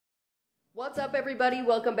What's up, everybody?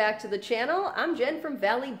 Welcome back to the channel. I'm Jen from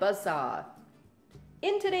Valley Buzzsaw.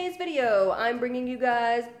 In today's video, I'm bringing you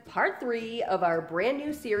guys part 3 of our brand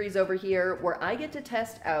new series over here where I get to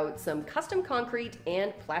test out some custom concrete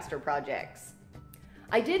and plaster projects.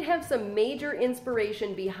 I did have some major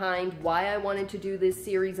inspiration behind why I wanted to do this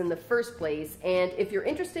series in the first place, and if you're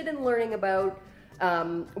interested in learning about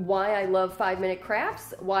why I love 5-minute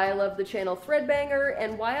crafts, why I love the channel Threadbanger,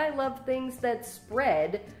 and why I love things that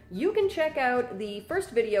spread, you can check out the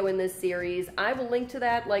first video in this series. I will link to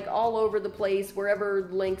that like all over the place, wherever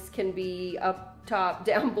links can be, up top,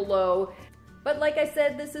 down below. But like I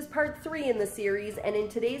said, this is part 3 in the series, and in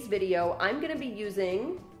today's video, I'm going to be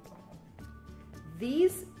using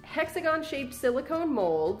these hexagon-shaped silicone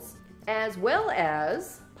molds, as well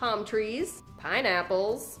as palm trees,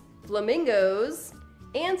 pineapples, flamingos,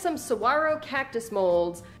 and some saguaro cactus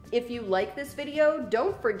molds. If you like this video,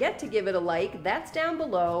 don't forget to give it a like. That's down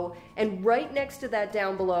below, and right next to that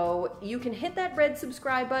down below, you can hit that red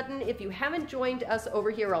subscribe button. If you haven't joined us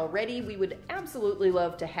over here already, we would absolutely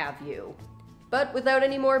love to have you. But without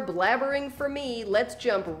any more blabbering from me, let's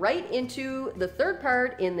jump right into the third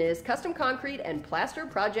part in this custom concrete and plaster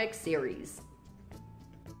project series.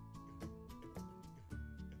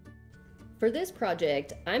 For this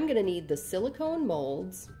project, I'm going to need the silicone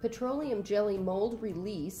molds, petroleum jelly mold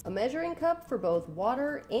release, a measuring cup for both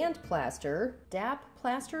water and plaster, Dap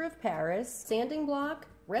Plaster of Paris, sanding block,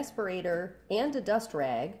 respirator, and a dust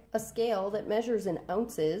rag, a scale that measures in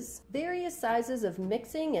ounces, various sizes of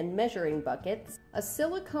mixing and measuring buckets, a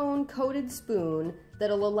silicone coated spoon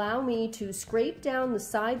that'll allow me to scrape down the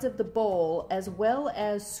sides of the bowl as well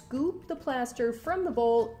as scoop the plaster from the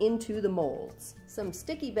bowl into the molds, some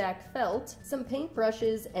sticky back felt, some paint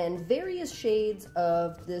brushes, and various shades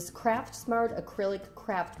of this Craftsmart acrylic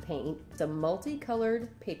craft paint, some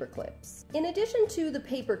multicolored paper clips. In addition to the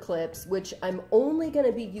paper clips, which I'm only going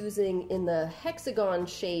to be using in the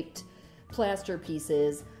hexagon-shaped plaster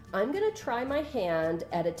pieces, I'm going to try my hand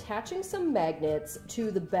at attaching some magnets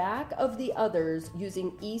to the back of the others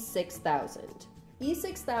using E6000.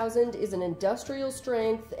 E6000 is an industrial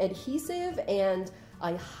strength adhesive, and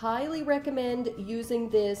I highly recommend using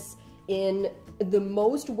this in the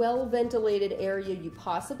most well-ventilated area you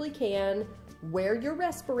possibly can. Wear your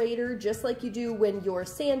respirator just like you do when you're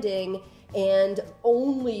sanding, and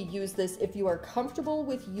only use this if you are comfortable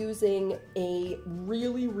with using a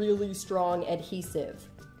really strong adhesive.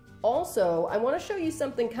 Also, I want to show you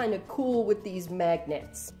something kind of cool with these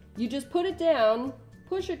magnets. You just put it down,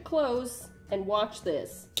 push it close, and watch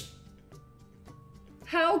this.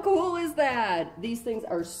 How cool is that? These things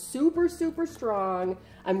are super strong.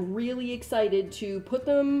 I'm really excited to put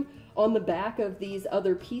them on the back of these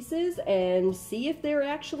other pieces and see if they're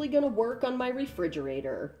actually going to work on my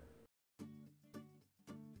refrigerator.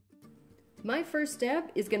 My first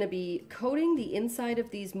step is going to be coating the inside of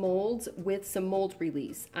these molds with some mold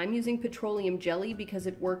release. I'm using petroleum jelly because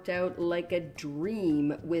it worked out like a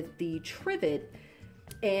dream with the Trivet.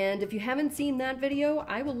 And if you haven't seen that video,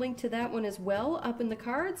 I will link to that one as well up in the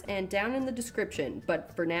cards and down in the description.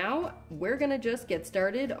 But for now, we're going to just get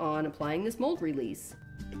started on applying this mold release.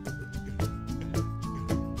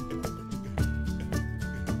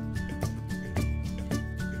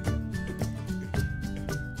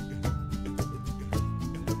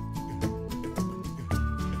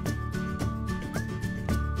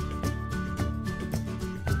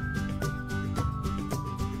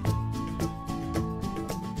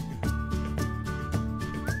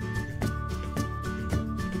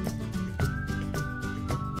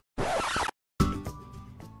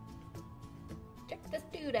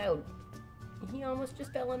 Out. He almost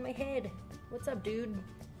just fell on my head. What's up, dude?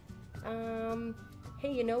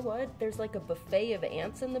 Hey, you know what? There's like a buffet of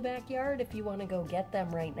ants in the backyard. If you want to go get them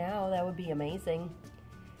right now, that would be amazing.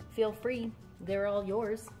 Feel free. They're all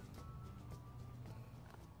yours.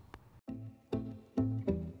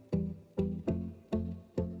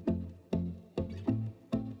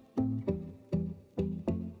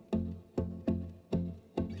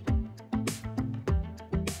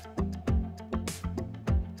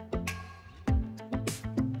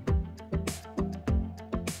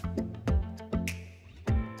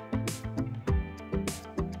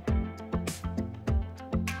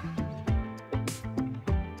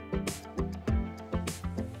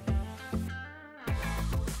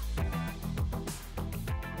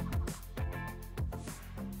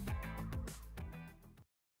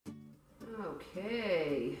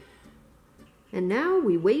 Okay, and now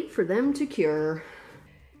we wait for them to cure.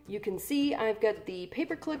 You can see I've got the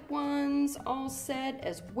paperclip ones all set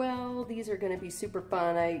as well. These are going to be super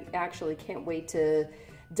fun. I actually can't wait to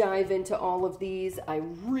dive into all of these. I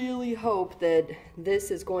really hope that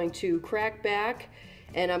this is going to crack back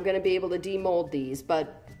and I'm going to be able to demold these,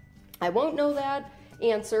 but I won't know that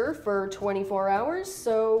answer for 24 hours.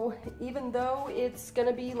 So even though it's going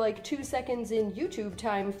to be like 2 seconds in YouTube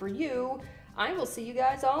time for you, I will see you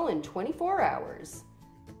guys all in 24 hours.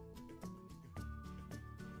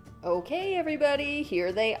 Okay, everybody,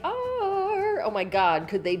 here they are. Oh my God,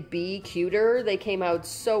 could they be cuter? They came out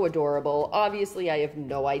so adorable. Obviously, I have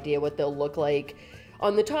no idea what they'll look like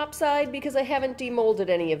on the top side because I haven't demolded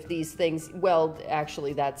any of these things. Well,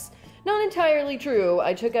 actually, that's not entirely true.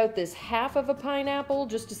 I took out this half of a pineapple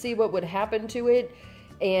just to see what would happen to it,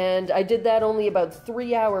 and I did that only about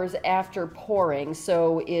 3 hours after pouring,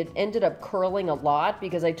 so it ended up curling a lot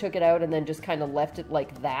because I took it out and then just kind of left it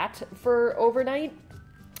like that for overnight.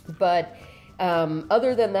 But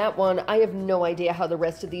other than that one, I have no idea how the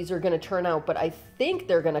rest of these are going to turn out, but I think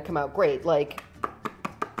they're going to come out great. Like,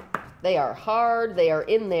 they are hard, they are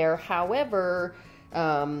in there. However,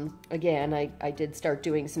 again, I did start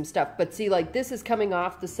doing some stuff, but see, like, this is coming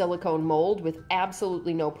off the silicone mold with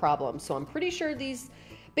absolutely no problem. So I'm pretty sure these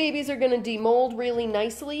babies are going to demold really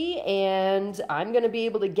nicely, and I'm going to be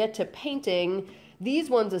able to get to painting.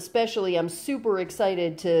 These ones especially, I'm super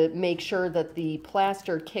excited to make sure that the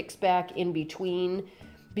plaster kicks back in between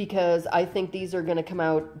because I think these are going to come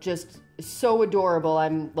out just so adorable.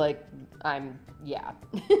 Yeah.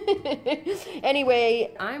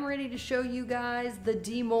 Anyway, I'm ready to show you guys the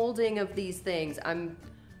demolding of these things. I'm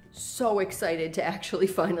so excited to actually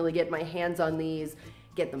finally get my hands on these,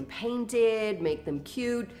 get them painted, make them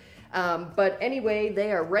cute. But anyway,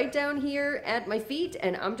 they are right down here at my feet,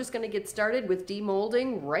 and I'm just going to get started with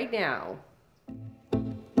demolding right now.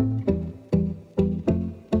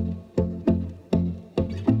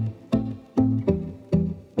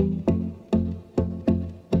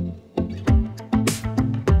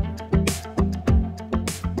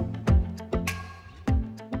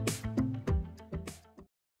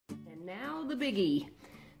 And now the biggie.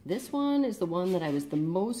 This one is the one that I was the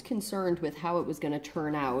most concerned with how it was going to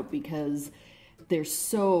turn out because they're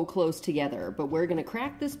so close together. But we're going to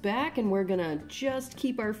crack this back and we're going to just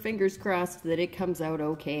keep our fingers crossed that it comes out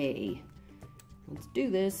okay. Let's do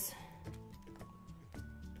this.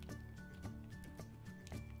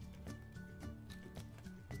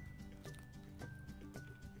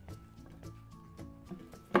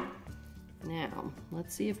 Now,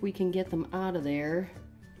 let's see if we can get them out of there.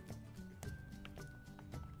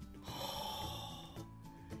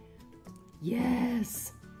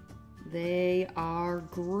 Yes, they are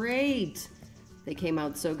great. They came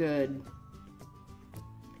out so good.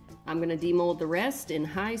 I'm gonna demold the rest in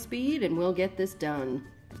high speed and we'll get this done.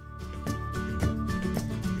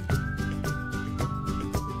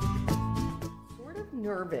 Sort of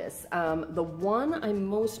nervous. The one I'm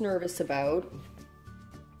most nervous about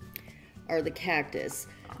are the cactus.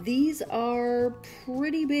 These are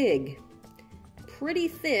pretty big. Pretty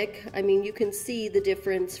thick. I mean, you can see the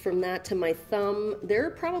difference from that to my thumb.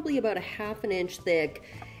 They're probably about 1/2 inch thick,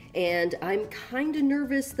 and I'm kind of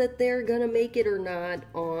nervous that they're gonna make it or not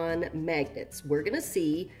on magnets. We're gonna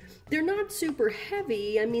see. They're not super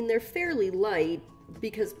heavy. I mean, they're fairly light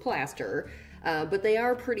because plaster, but they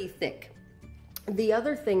are pretty thick. The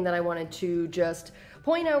other thing that I wanted to just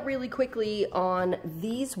point out really quickly on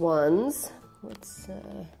these ones, let's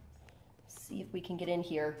see if we can get in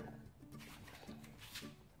here.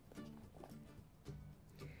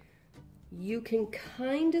 You can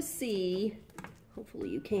kind of see, hopefully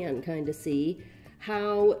you can kind of see,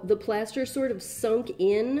 how the plaster sort of sunk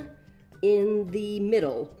in the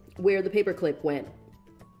middle where the paperclip went.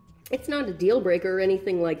 It's not a deal breaker or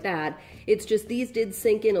anything like that. It's just these did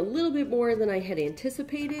sink in a little bit more than I had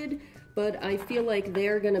anticipated, but I feel like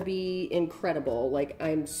they're gonna be incredible. Like,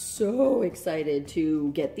 I'm so excited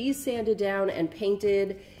to get these sanded down and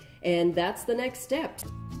painted, and that's the next step.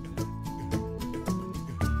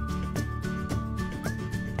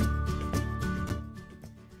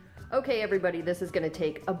 Okay, everybody, this is going to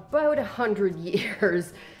take about 100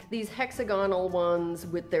 years. These hexagonal ones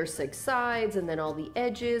with their 6 sides and then all the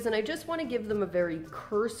edges, and I just want to give them a very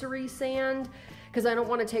cursory sand because I don't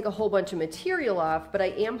want to take a whole bunch of material off, but I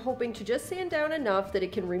am hoping to just sand down enough that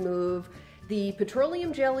it can remove the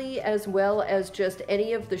petroleum jelly as well as just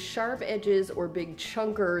any of the sharp edges or big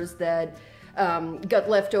chunkers that got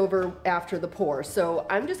left over after the pour. So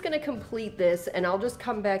I'm just going to complete this and I'll just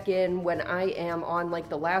come back in when I am on like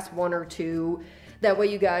the last 1 or 2. That way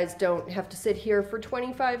you guys don't have to sit here for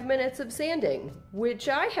 25 minutes of sanding, which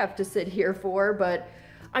I have to sit here for, but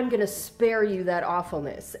I'm gonna spare you that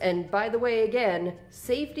awfulness. And by the way, again,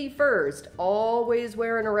 safety first. Always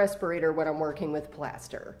wearing a respirator when I'm working with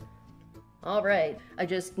plaster. All right, I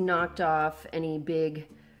just knocked off any big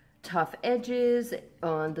tough edges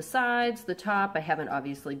on the sides, the top. I haven't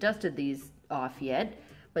obviously dusted these off yet,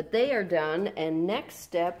 but they are done. And next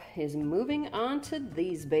step is moving on to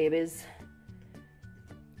these babies.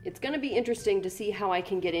 It's gonna be interesting to see how I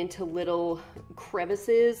can get into little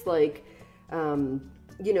crevices, like,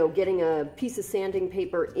 you know, getting a piece of sanding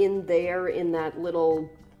paper in there, in that little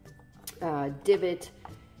divot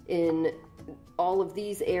in all of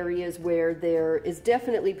these areas where there is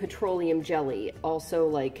definitely petroleum jelly, also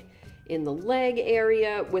like in the leg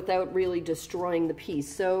area, without really destroying the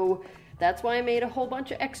piece. So that's why I made a whole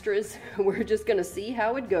bunch of extras. We're just gonna see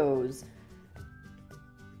how it goes.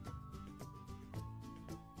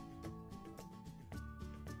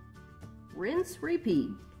 Rinse, repeat.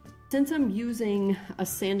 Since I'm using a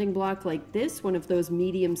sanding block like this, one of those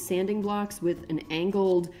medium sanding blocks with an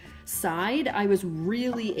angled side, I was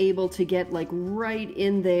really able to get like right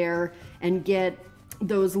in there and get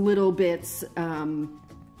those little bits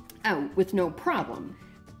out with no problem.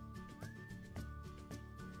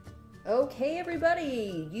 Okay,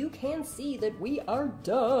 everybody, you can see that we are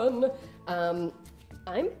done.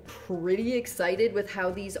 I'm pretty excited with how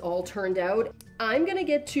these all turned out. I'm gonna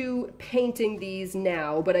get to painting these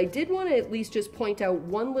now, but I did want to at least just point out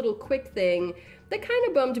one little quick thing that kind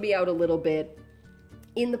of bummed me out a little bit.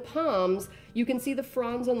 In the palms, you can see the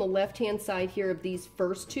fronds on the left-hand side here of these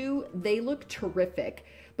first two. They look terrific.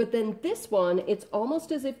 But then this one, it's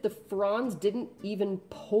almost as if the fronds didn't even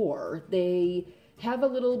pour. They have a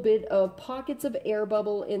little bit of pockets of air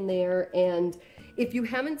bubble in there, and if you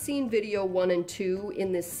haven't seen video 1 and 2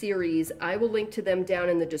 in this series, I will link to them down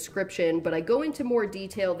in the description, but I go into more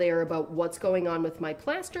detail there about what's going on with my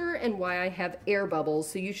plaster and why I have air bubbles,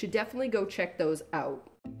 so you should definitely go check those out.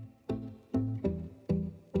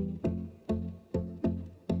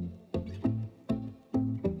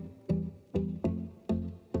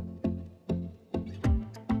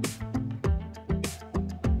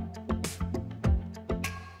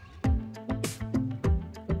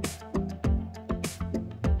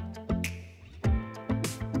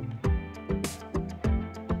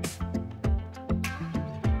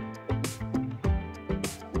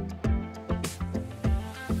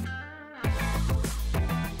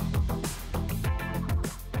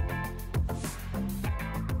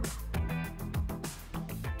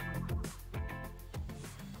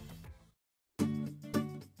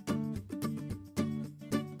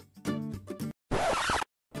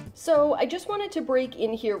 So I just wanted to break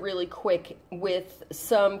in here really quick with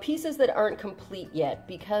some pieces that aren't complete yet,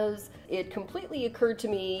 because it completely occurred to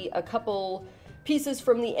me a couple pieces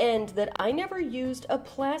from the end that I never used a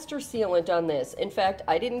plaster sealant on this. In fact,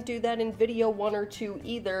 I didn't do that in video 1 or 2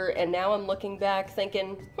 either, and now I'm looking back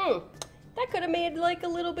thinking, that could have made like a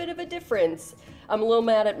little bit of a difference. I'm a little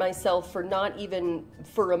mad at myself for not even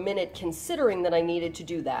for a minute considering that I needed to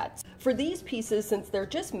do that. For these pieces, since they're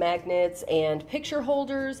just magnets and picture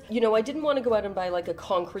holders, you know, I didn't want to go out and buy like a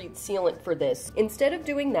concrete sealant for this. Instead of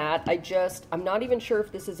doing that, I'm not even sure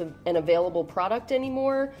if this is an available product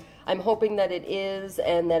anymore. I'm hoping that it is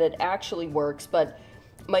and that it actually works, but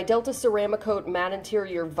my Delta Ceramcoat matte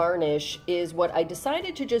interior varnish is what I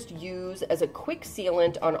decided to just use as a quick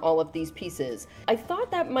sealant on all of these pieces. I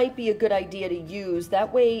thought that might be a good idea to use,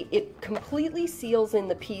 that way it completely seals in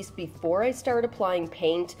the piece before I start applying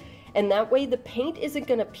paint, and that way the paint isn't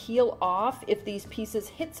going to peel off if these pieces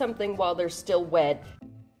hit something while they're still wet.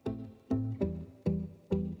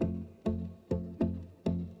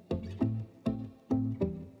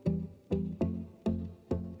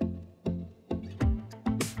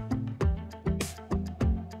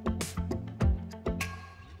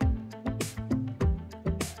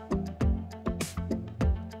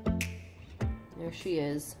 There she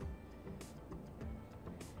is.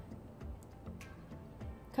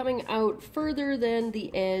 Coming out further than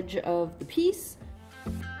the edge of the piece.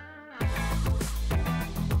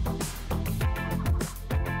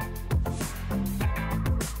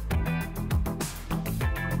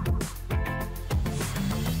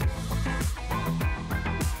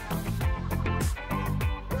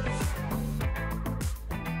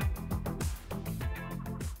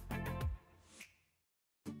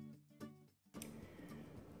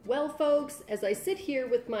 Well, folks, as I sit here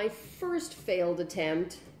with my first failed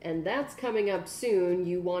attempt, and that's coming up soon,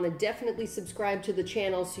 you want to definitely subscribe to the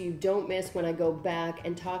channel so you don't miss when I go back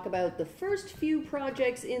and talk about the first few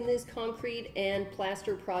projects in this concrete and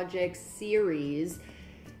plaster projects series.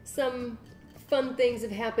 Some fun things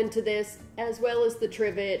have happened to this, as well as the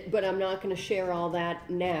trivet, but I'm not going to share all that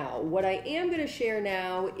now. What I am going to share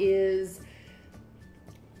now is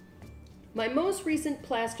my most recent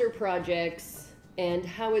plaster projects and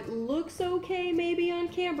how it looks okay maybe on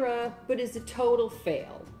camera, but is a total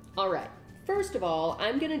fail. All right, first of all,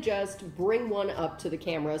 I'm going to just bring one up to the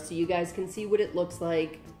camera so you guys can see what it looks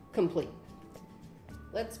like complete.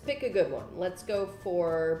 Let's pick a good one. Let's go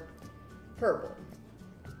for purple.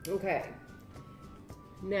 Okay.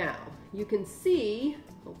 Now, you can see,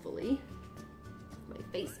 hopefully, my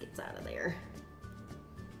face gets out of there.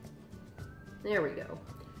 There we go.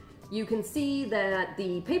 You can see that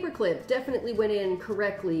the paper clip definitely went in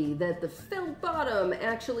correctly, that the felt bottom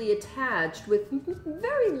actually attached with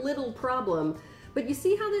very little problem. But you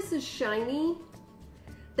see how this is shiny?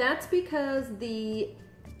 That's because the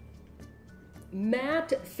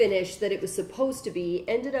matte finish that it was supposed to be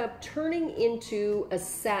ended up turning into a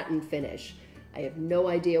satin finish. I have no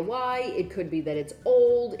idea why. It could be that it's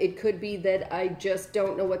old. It could be that I just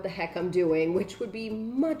don't know what the heck I'm doing, which would be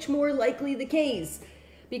much more likely the case.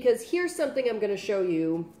 Because here's something I'm going to show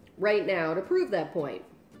you right now to prove that point.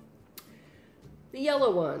 The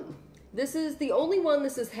yellow one. This is the only one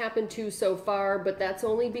this has happened to so far, but that's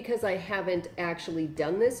only because I haven't actually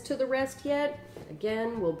done this to the rest yet.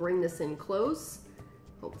 Again, we'll bring this in close.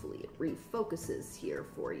 Hopefully it refocuses here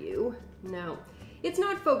for you. Now, it's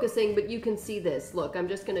not focusing, but you can see this. Look, I'm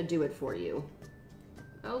just gonna do it for you.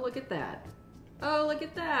 Oh, look at that. Oh, look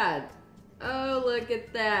at that. Oh, look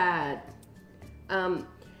at that.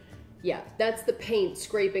 Yeah, that's the paint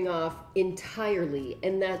scraping off entirely,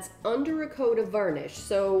 and that's under a coat of varnish.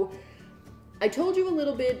 So I told you a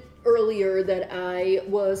little bit earlier that I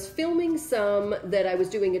was filming some that I was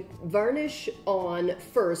doing a varnish on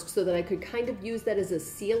first so that I could kind of use that as a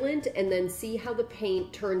sealant and then see how the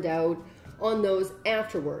paint turned out on those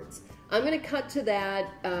afterwards. I'm gonna cut to that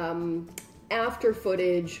after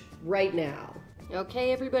footage right now.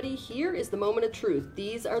 Okay, everybody, here is the moment of truth.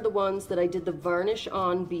 These are the ones that I did the varnish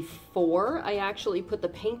on before I actually put the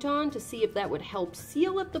paint on to see if that would help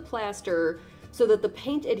seal up the plaster so that the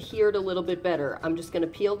paint adhered a little bit better. I'm just gonna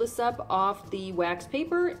peel this up off the wax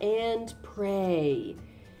paper and pray.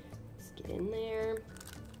 Let's get in there.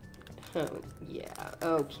 Oh, yeah,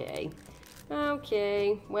 okay.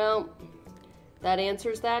 Okay, well, that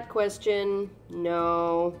answers that question.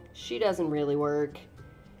 No, she doesn't really work.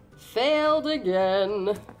 Failed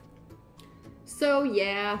again. So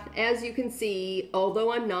yeah, as you can see,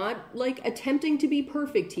 although I'm not like attempting to be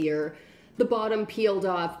perfect here, the bottom peeled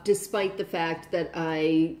off despite the fact that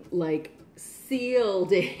I like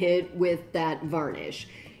sealed it with that varnish.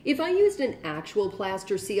 If I used an actual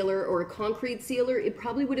plaster sealer or a concrete sealer, it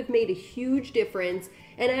probably would have made a huge difference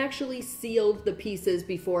and actually sealed the pieces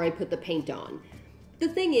before I put the paint on. The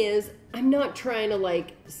thing is, I'm not trying to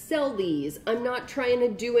like sell these. I'm not trying to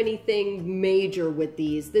do anything major with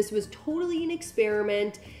these. This was totally an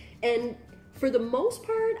experiment, and for the most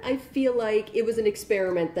part, I feel like it was an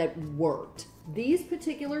experiment that worked. These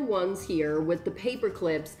particular ones here with the paper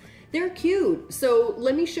clips, they're cute. So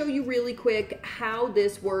let me show you really quick how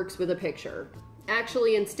this works with a picture.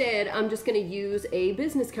 Actually, instead, I'm just gonna use a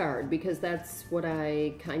business card because that's what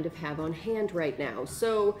I kind of have on hand right now.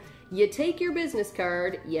 So you take your business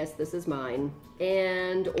card, yes, this is mine,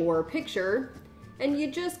 and or picture, and you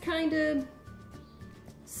just kind of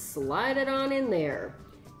slide it on in there.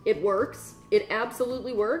 It works. It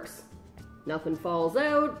absolutely works. Nothing falls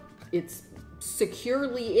out. It's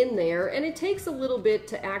securely in there, and it takes a little bit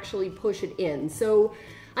to actually push it in. So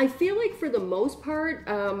I feel like for the most part,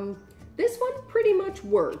 this one pretty much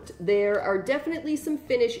worked. There are definitely some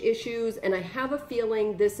finish issues, and I have a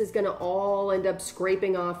feeling this is gonna all end up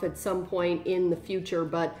scraping off at some point in the future,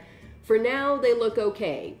 but for now, they look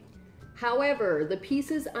okay. However, the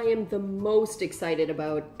pieces I am the most excited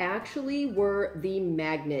about actually were the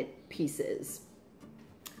magnet pieces.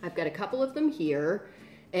 I've got a couple of them here,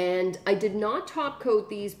 and I did not top coat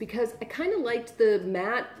these because I kind of liked the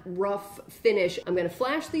matte rough finish. I'm gonna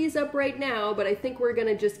flash these up right now, but I think we're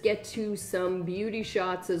gonna just get to some beauty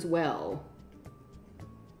shots as well.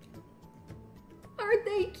 Aren't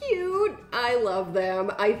they cute? I love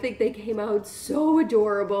them. I think they came out so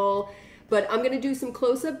adorable, but I'm gonna do some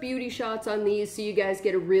close-up beauty shots on these so you guys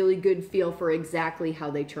get a really good feel for exactly how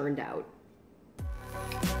they turned out.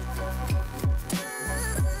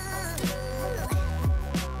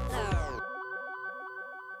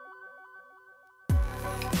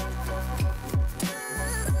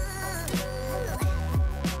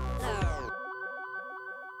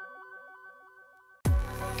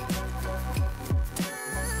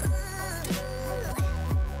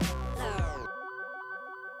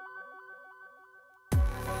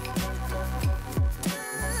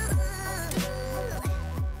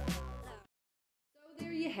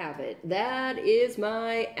 have it. That is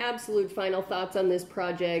my absolute final thoughts on this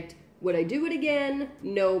project. Would I do it again?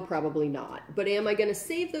 No, probably not. But am I gonna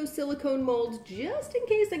save those silicone molds just in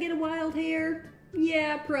case I get a wild hair?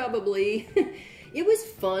 Yeah, probably. It was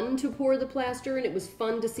fun to pour the plaster, and it was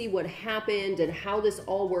fun to see what happened and how this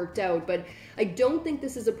all worked out, but I don't think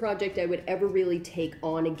this is a project I would ever really take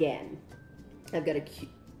on again. I've got a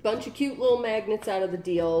bunch of cute little magnets out of the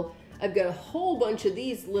deal. I've got a whole bunch of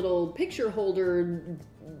these little picture holder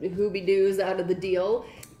hooby-doos out of the deal,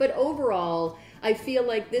 but overall, I feel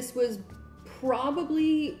like this was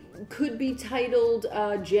probably could be titled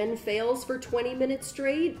Jen Fails for 20 minutes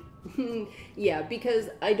straight. Yeah, because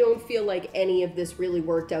I don't feel like any of this really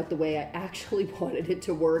worked out the way I actually wanted it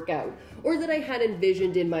to work out, or that I had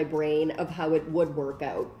envisioned in my brain of how it would work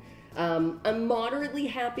out. I'm moderately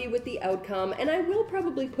happy with the outcome, and I will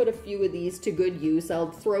probably put a few of these to good use.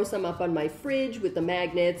 I'll throw some up on my fridge with the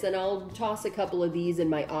magnets, and I'll toss a couple of these in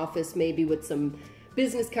my office, maybe with some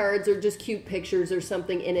business cards or just cute pictures or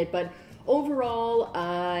something in it, but overall,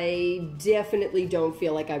 I definitely don't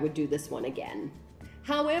feel like I would do this one again.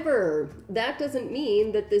 However, that doesn't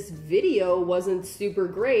mean that this video wasn't super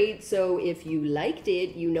great, so if you liked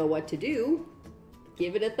it, you know what to do.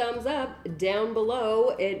 Give it a thumbs up down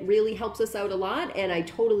below. It really helps us out a lot, and I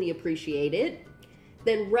totally appreciate it.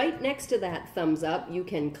 Then right next to that thumbs up, you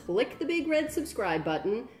can click the big red subscribe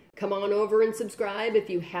button. Come on over and subscribe if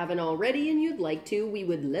you haven't already and you'd like to. We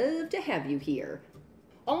would love to have you here.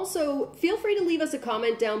 Also, feel free to leave us a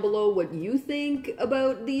comment down below what you think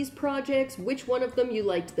about these projects, which one of them you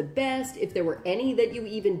liked the best, if there were any that you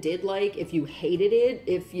even did like, if you hated it,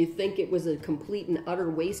 if you think it was a complete and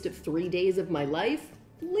utter waste of 3 days of my life.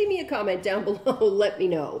 Leave me a comment down below, let me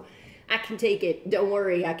know. I can take it, don't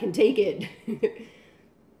worry, I can take it.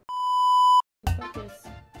 Focus.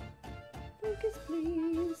 Focus,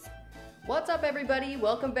 please. What's up, everybody?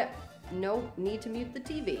 Welcome back. No, need to mute the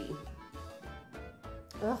TV.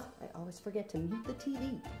 Ugh, I always forget to mute the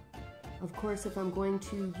TV. Of course, if I'm going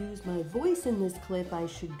to use my voice in this clip, I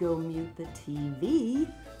should go mute the TV.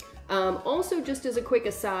 Also, just as a quick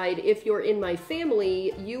aside, if you're in my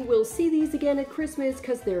family, you will see these again at Christmas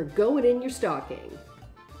because they're going in your stocking.